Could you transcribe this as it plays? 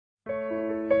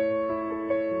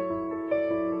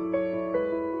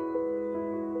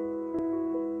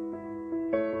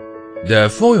The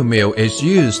foil mill is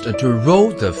used to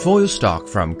roll the foil stock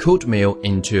from cold mill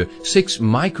into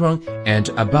 6-micron and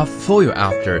above foil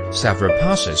after several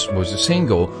passes with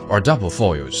single or double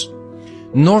foils.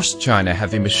 North China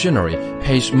heavy machinery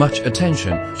pays much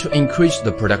attention to increase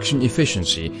the production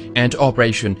efficiency and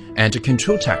operation and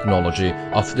control technology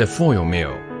of the foil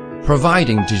mill,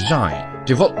 providing design,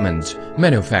 development,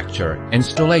 manufacture,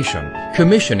 installation,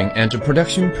 commissioning and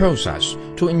production process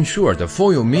to ensure the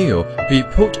foil mill be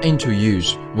put into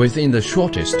use within the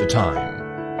shortest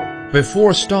time.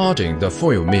 Before starting the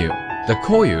foil mill, the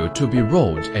coil to be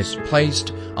rolled is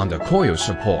placed on the coil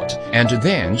support and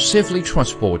then safely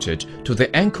transported to the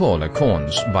uncoiler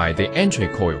cones by the entry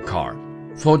coil car.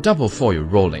 For double foil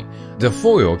rolling, the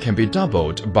foil can be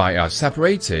doubled by a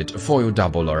separated foil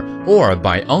doubler or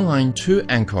by online 2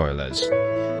 uncoilers.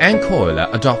 Uncoiler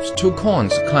adopts 2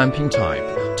 cones clamping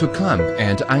type to clamp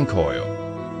and uncoil.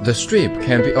 The strip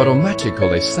can be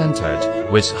automatically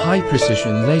centered with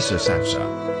high-precision laser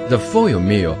sensor. The foil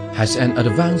mill has an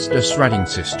advanced threading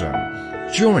system.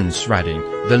 During threading,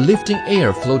 the lifting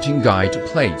air floating guide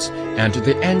plates and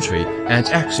the entry and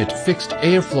exit fixed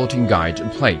air floating guide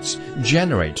plates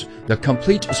generate the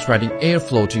complete threading air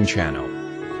floating channel.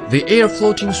 The air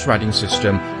floating threading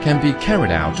system can be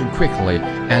carried out quickly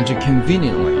and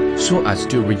conveniently so as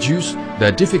to reduce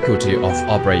the difficulty of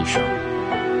operation.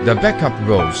 The backup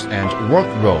rolls and work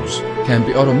rolls can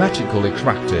be automatically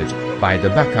corrected by the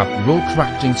backup roll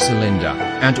correcting cylinder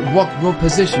and work roll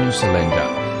positioning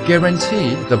cylinder,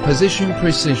 guarantee the position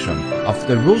precision of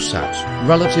the roll sets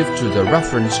relative to the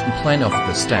reference plane of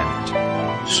the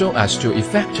stand, so as to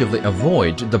effectively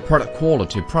avoid the product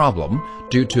quality problem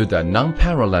due to the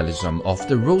non-parallelism of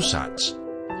the roll sets.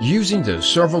 Using the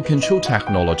servo control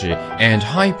technology and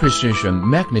high-precision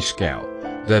magniscale,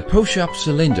 the push-up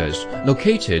cylinders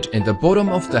located in the bottom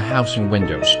of the housing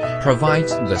windows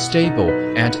provides the stable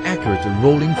and accurate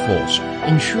rolling force,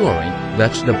 ensuring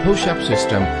that the push-up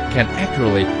system can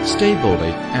accurately,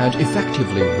 stably, and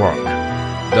effectively work.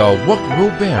 The work roll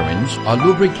bearings are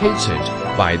lubricated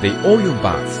by the oil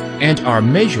bath and are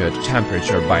measured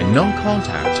temperature by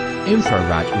non-contact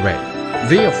infrared ray.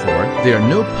 Therefore, there are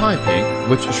no piping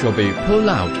which shall be pulled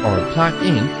out or plugged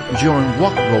in during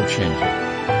work roll changing.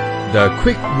 The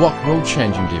quick work roll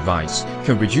changing device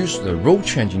can reduce the roll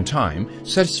changing time,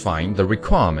 satisfying the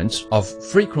requirements of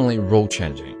frequently roll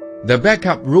changing. The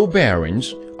backup roll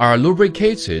bearings are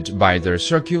lubricated by the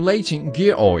circulating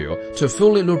gear oil to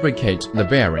fully lubricate the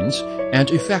bearings and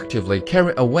effectively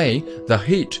carry away the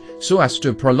heat so as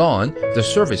to prolong the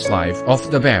service life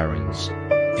of the bearings.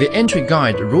 The entry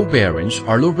guide roll bearings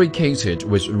are lubricated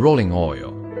with rolling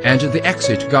oil, and the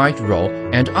exit guide roll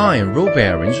and iron roll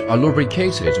bearings are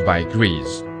lubricated by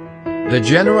grease. The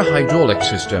general hydraulic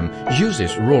system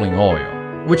uses rolling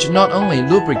oil, which not only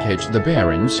lubricates the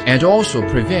bearings and also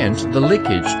prevents the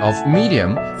leakage of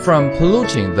medium from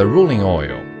polluting the rolling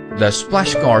oil. The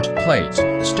splash guard plate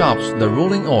stops the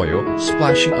rolling oil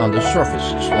splashing on the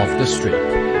surfaces of the strip.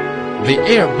 The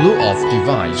air blow-off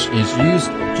device is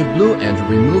used to blow and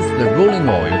remove the rolling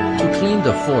oil to clean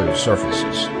the foil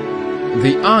surfaces.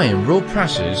 The iron roll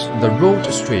presses the rolled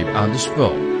strip on the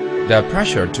spool. The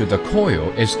pressure to the coil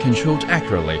is controlled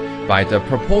accurately by the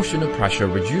proportional pressure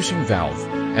reducing valve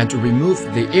and to remove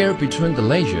the air between the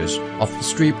layers of the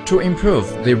strip to improve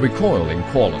the recoiling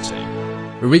quality.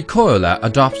 Recoiler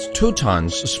adopts 2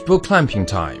 tons spool clamping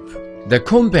type. The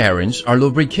cone bearings are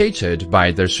lubricated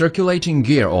by the circulating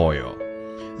gear oil.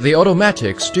 The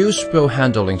automatic steel spool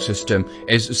handling system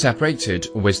is separated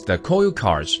with the coil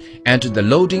cars, and the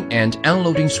loading and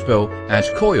unloading spool and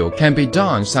coil can be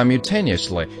done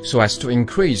simultaneously so as to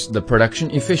increase the production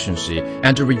efficiency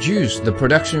and reduce the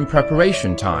production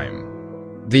preparation time.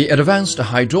 The advanced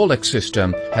hydraulic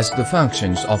system has the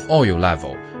functions of oil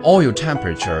level, oil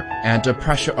temperature, and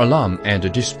pressure alarm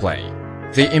and display.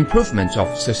 The improvements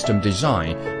of system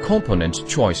design, component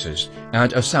choices,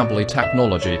 and assembly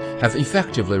technology have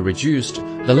effectively reduced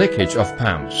the leakage of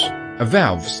pumps,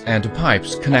 valves, and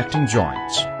pipes connecting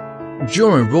joints.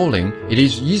 During rolling, it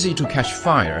is easy to catch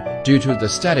fire due to the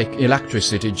static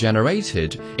electricity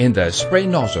generated in the spray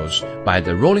nozzles by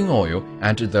the rolling oil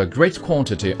and the great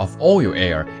quantity of oil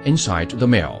air inside the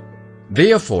mill.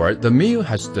 Therefore, the mill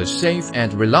has the safe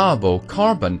and reliable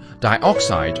carbon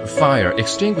dioxide fire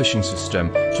extinguishing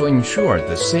system to ensure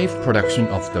the safe production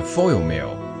of the foil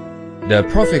mill. The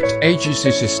perfect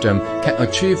AGC system can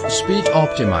achieve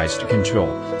speed-optimized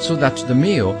control so that the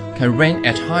mill can run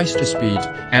at highest speed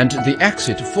and the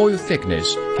exit foil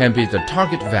thickness can be the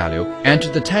target value and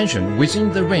the tension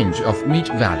within the range of meet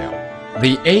value.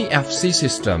 The AFC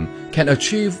system can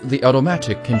achieve the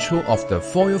automatic control of the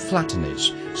foil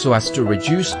flatness so as to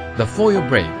reduce the foil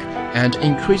break and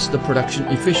increase the production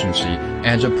efficiency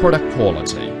and product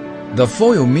quality. The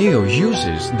foil mill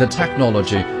uses the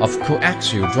technology of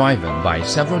coaxial driven by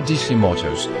several DC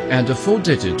motors and a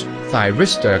 4-digit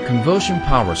thyristor conversion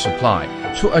power supply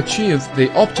to achieve the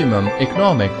optimum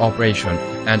economic operation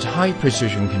and high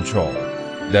precision control.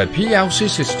 The PLC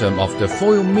system of the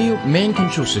foil mill main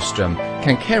control system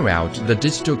can carry out the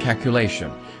digital calculation,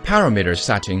 parameter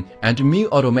setting and mill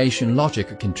automation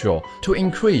logic control to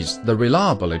increase the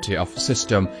reliability of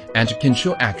system and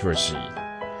control accuracy.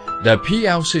 The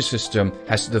PLC system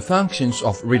has the functions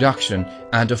of reduction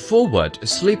and forward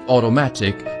slip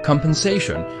automatic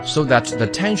compensation so that the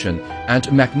tension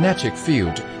and magnetic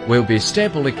field will be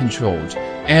stably controlled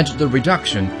and the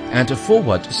reduction and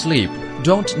forward slip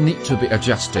don't need to be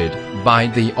adjusted by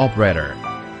the operator.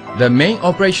 The main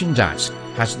operation desk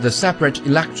has the separate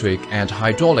electric and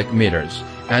hydraulic meters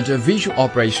and visual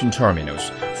operation terminals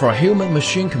for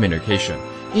human-machine communication,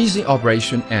 easy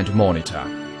operation and monitor.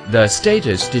 The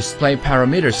status display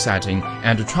parameter setting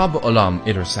and trouble alarm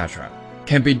etc.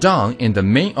 can be done in the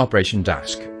main operation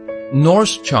desk.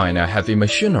 North China Heavy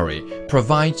Machinery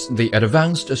provides the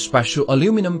advanced special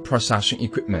aluminum processing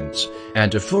equipment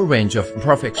and a full range of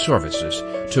perfect services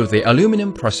to the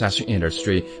aluminum processing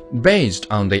industry based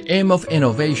on the aim of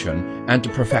innovation and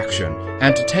perfection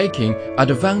and taking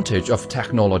advantage of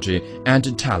technology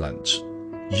and talent.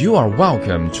 You are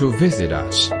welcome to visit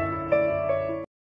us.